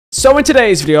So in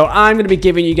today's video, I'm going to be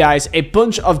giving you guys a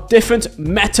bunch of different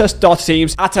meta starter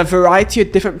teams at a variety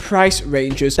of different price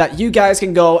ranges that you guys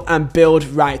can go and build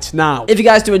right now. If you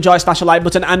guys do enjoy, smash the like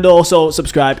button and also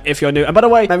subscribe if you're new. And by the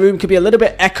way, my room could be a little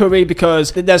bit echoey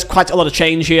because there's quite a lot of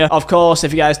change here. Of course,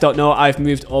 if you guys don't know, I've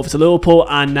moved over to Liverpool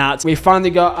and that we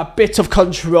finally got a bit of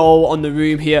control on the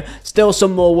room here. Still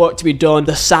some more work to be done.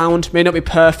 The sound may not be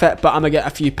perfect, but I'm going to get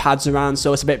a few pads around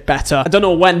so it's a bit better. I don't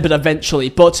know when, but eventually.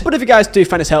 But if you guys do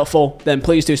find this helpful, then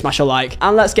please do smash a like.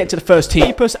 And let's get to the first team.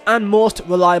 Cheapest and most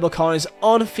reliable coins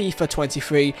on FIFA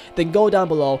 23. Then go down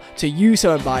below to use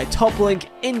and buy. Top link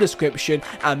in description.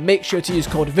 And make sure to use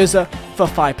code Vizeh for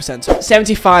 5%.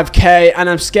 75k, and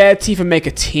I'm scared to even make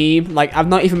a team. Like, I've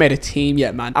not even made a team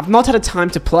yet, man. I've not had a time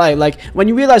to play. Like, when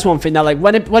you realize one thing, that like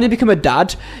when you become a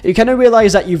dad, you kind of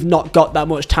realize that you've not got that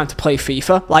much time to play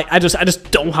FIFA. Like, I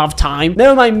just don't have time.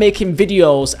 Never mind making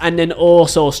videos and then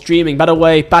also streaming. By the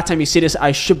way, by the time you see this,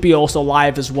 I should be also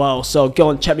live as well, so go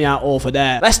and check me out over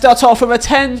there. Let's start off with a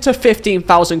 10 to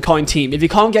 15,000 coin team. If you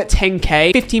can't get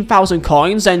 10k, 15,000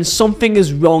 coins, then something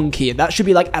is wrong here. That should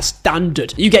be like a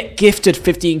standard. You get gifted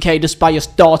 15k just by your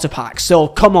starter pack, so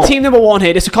come on. Team number one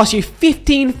here, this will cost you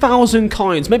 15,000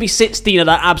 coins, maybe 16 at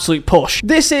that absolute push.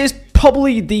 This is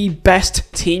probably the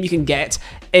best team you can get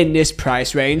in this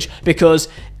price range, because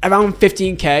around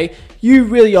 15k, you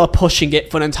really are pushing it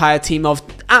for an entire team of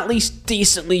at least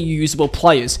decently usable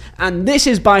players. And this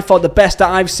is by far the best that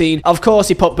I've seen. Of course,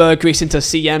 you put Bergrease into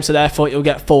CM, so therefore you'll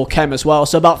get full chem as well.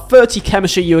 So about 30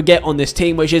 chemistry you will get on this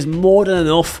team, which is more than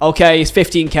enough. Okay, it's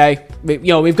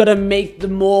 15k. We've got to make the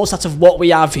most out of what we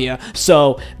have here.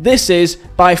 So this is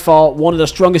by far one of the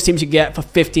strongest teams you get for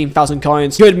 15,000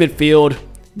 coins. Good midfield.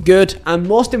 Good and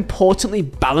most importantly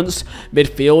balanced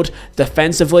midfield.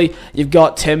 Defensively, you've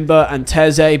got Timber and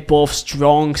Teze, both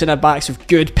strong centre backs with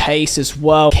good pace as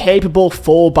well, capable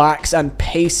fullbacks and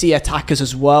pacey attackers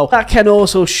as well that can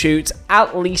also shoot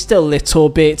at least a little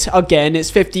bit. Again, it's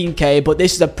 15k, but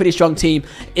this is a pretty strong team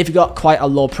if you got quite a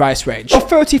low price range. For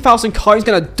 30,000 coins,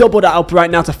 gonna double that up right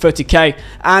now to 30k,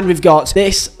 and we've got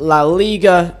this La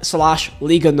Liga /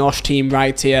 Liga NOS team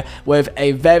right here with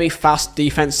a very fast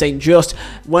defense. St. Just,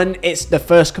 when it's the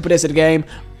first couple of days of the game,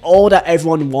 all that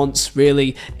everyone wants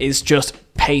really is just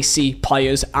pacey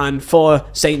players, and for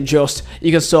St. Just,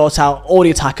 you can sort out all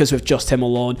the attackers with just him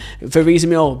alone.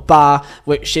 Vizeh Bar,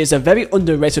 which is a very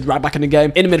underrated right back in the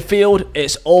game. In the midfield,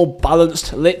 it's all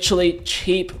balanced, literally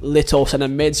cheap little centre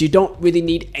mids. You don't really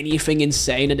need anything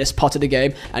insane in this part of the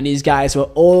game, and these guys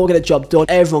will all get a job done.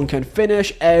 Everyone can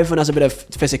finish, everyone has a bit of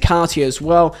physicality as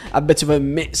well, a bit of a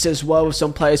mix as well with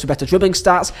some players with better dribbling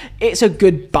stats. It's a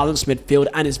good balanced midfield,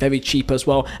 and it's very cheap as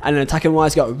well. And then attacking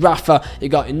wise, you got Rafa, you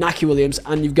got Inaki Williams,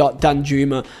 and you've got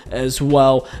Danjuma as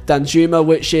well. Danjuma,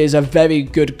 which is a very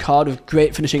good card with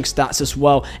great finishing stats as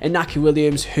well. Inaki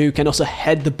Williams, who can also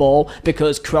head the ball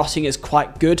because crossing is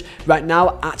quite good right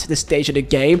now at this stage of the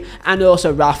game. And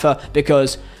also Rafa,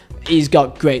 because he's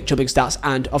got great jumping stats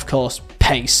and, of course,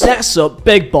 pace. Next up,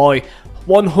 big boy,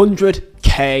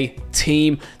 100k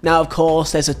team. Now, of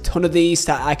course, there's a ton of these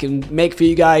that I can make for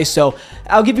you guys, so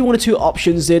I'll give you one or two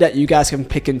options there that you guys can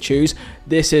pick and choose.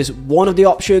 This is one of the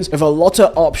options. With a lot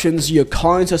of options, your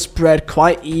coins are spread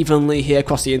quite evenly here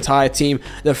across the entire team.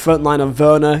 The front line of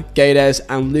Werner, Guedes,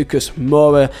 and Lucas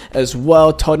Moura as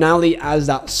well. Tonali as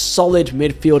that solid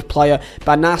midfield player.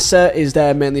 Banassa is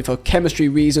there mainly for chemistry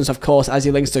reasons, of course, as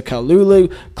he links to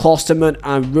Kalulu. Klosterman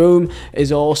and Room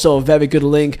is also a very good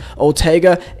link.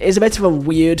 Ortega is a bit of a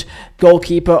weird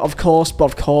goalkeeper, of course, but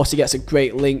of course he gets a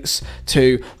great links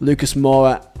to Lucas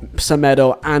Moura,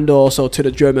 Semedo, and also to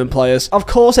the German players. Of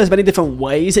course, there's many different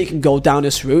ways that you can go down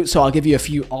this route, so I'll give you a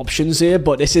few options here,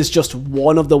 but this is just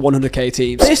one of the 100k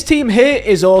teams. This team here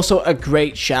is also a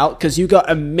great shout because you got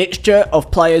a mixture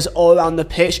of players all around the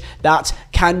pitch that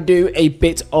can do a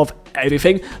bit of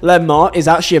everything. Lemar is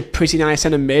actually a pretty nice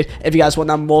centre mid if you guys want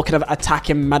that more kind of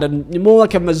attacking Madden, more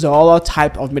like a Mazzola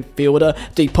type of midfielder.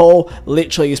 DePaul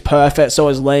literally is perfect, so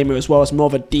is Lamer as well, as more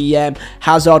of a DM.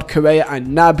 Hazard, Correa, and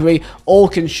Gnabry all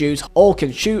can shoot, all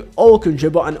can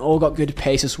dribble, and all got good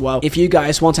pace as well. If you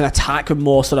guys want an attack with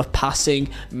more sort of passing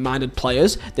minded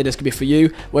players, then this could be for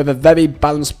you, with a very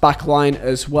balanced back line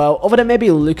as well. Other than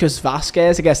maybe Lucas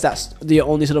Vazquez, I guess that's the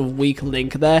only sort of weak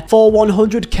link there. For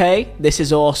 100k, this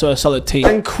is also a solid team.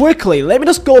 And quickly, let me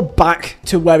just go back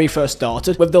to where we first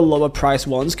started with the lower price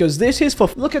ones, because this is for,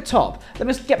 look at top, let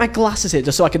me just get my glasses here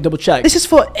just so I can double check. This is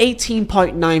for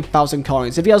 18.9 thousand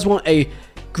coins. If you guys want a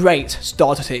great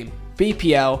starter team,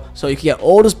 BPL, so you can get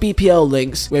all those BPL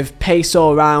links with pace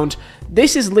all around,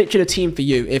 this is literally a team for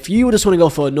you. If you just want to go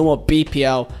for a normal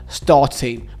BPL starter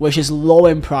team, which is low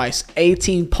in price,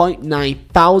 18.9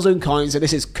 thousand coins, and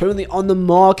this is currently on the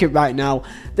market right now,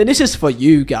 then this is for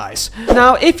you guys.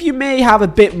 Now, if you may have a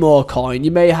bit more coin,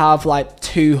 you may have like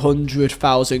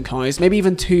 200,000 coins, maybe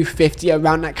even 250,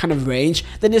 around that kind of range,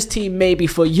 then this team may be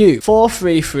for you.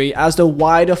 4-3-3, as the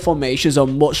wider formations are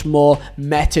much more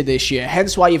meta this year,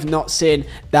 hence why you've not seen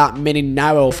that many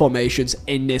narrow formations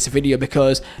in this video,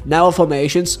 because narrow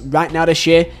formations right now this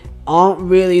year aren't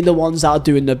really the ones that are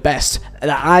doing the best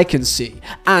that I can see.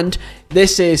 And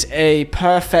this is a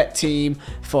perfect team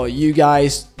for you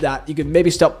guys that you can maybe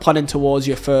start planning towards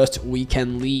your first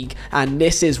weekend league. And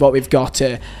this is what we've got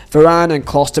here. Varane and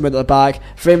Klosterman at the back,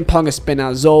 Frimpong and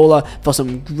Spinazzola for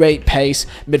some great pace.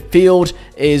 Midfield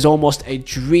is almost a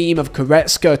dream of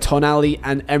Goretzka, Tonali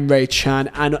and Emre Can.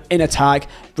 And in attack,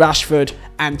 Rashford,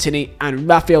 Antony and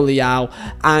Rafael Leao.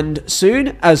 And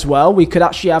soon as well, we could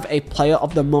actually have a player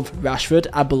of the month, Rashford.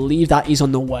 I believe that is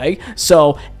on the way.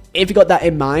 So if you got that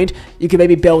in mind, you can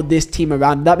maybe build this team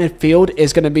around. That midfield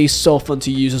is going to be so fun to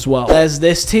use as well. There's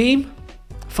this team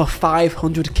for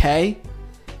 500k.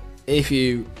 If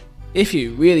you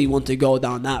really want to go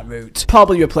down that route,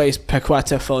 probably replace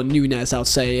Paqueta for Nunes, I'd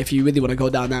say, if you really want to go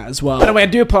down that as well. By the way, I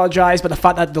do apologize, but the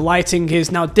fact that the lighting is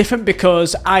now different,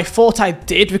 because I thought I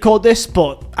did record this,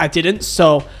 but I didn't,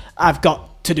 so I've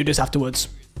got to do this afterwards.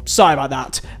 Sorry about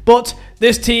that. But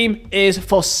this team is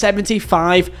for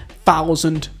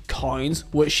 75,000 coins,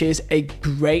 which is a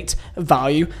great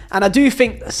value, and I do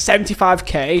think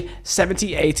 75k,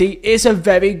 70-80 is a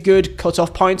very good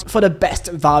cutoff point for the best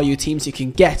value teams you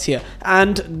can get here.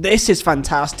 And this is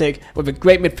fantastic with a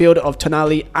great midfield of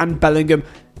Tonali and Bellingham,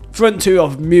 front two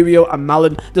of Muriel and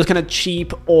Malin, those kind of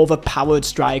cheap, overpowered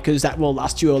strikers that will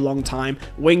last you a long time,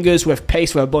 wingers with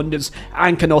pace for abundance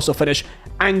and can also finish,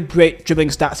 and great dribbling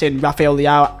stats in Rafael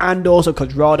Leao and also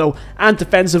Cuadrado, and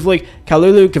defensively,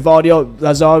 Kalulu, Gavardio,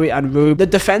 Lazari and Rube. The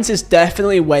defense is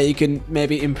definitely where you can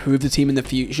maybe improve the team in the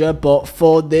future, but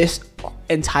for this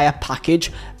entire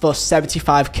package for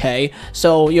 75k,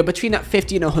 so you're between that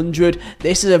 50 and 100,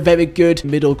 this is a very good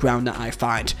middle ground that I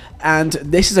find, and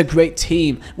this is a great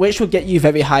team which will get you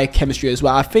very high chemistry as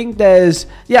well. I think there's,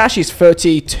 yeah, actually it's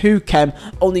 32 chem,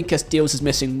 only Casteels is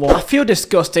missing one. I feel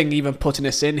disgusting even putting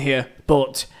this in here,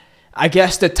 but I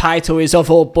guess the title is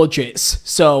of all budgets,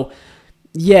 so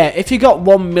yeah, if you got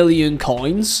 1 million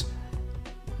coins,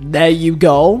 there you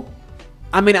go.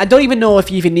 I mean, I don't even know if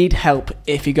you even need help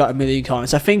if you got 1 million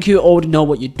coins. I think you already know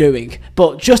what you're doing.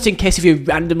 But just in case if you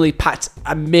randomly packed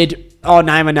a mid or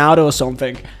 9 Ronaldo or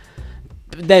something,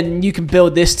 then you can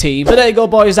build this team. So there you go,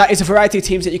 boys. That is a variety of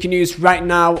teams that you can use right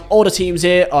now. All the teams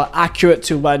here are accurate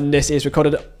to when this is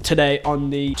recorded today on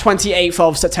the 28th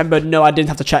of September. No, I didn't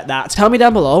have to check that. Tell me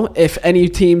down below if any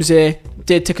teams here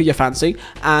did tickle your fancy.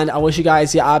 And I wish you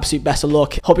guys the absolute best of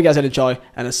luck. Hope you guys did enjoy.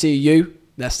 And I'll see you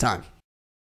next time.